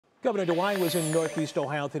Governor DeWine was in Northeast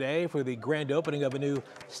Ohio today for the grand opening of a new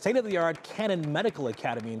state-of-the-art Cannon Medical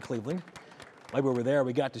Academy in Cleveland. While we were there,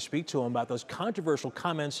 we got to speak to him about those controversial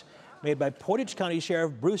comments made by Portage County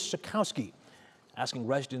Sheriff Bruce Zuchowski, asking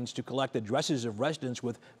residents to collect addresses of residents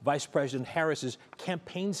with Vice President Harris's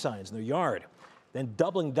campaign signs in their yard, then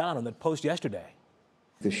doubling down on that post yesterday.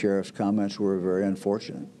 The sheriff's comments were very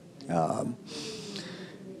unfortunate.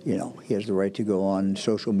 You know, he has the right to go on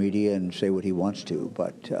social media and say what he wants to,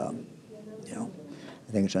 but, you know,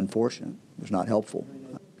 I think it's unfortunate. It was not helpful.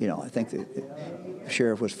 You know, I think that if the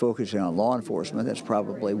sheriff was focusing on law enforcement, that's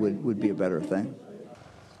probably would be a better thing.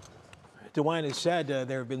 DeWine has said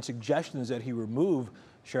there have been suggestions that he remove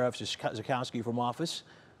Sheriff Zuchowski from office,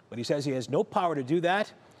 but he says he has no power to do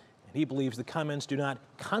that, and he believes the comments do not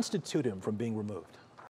constitute him from being removed.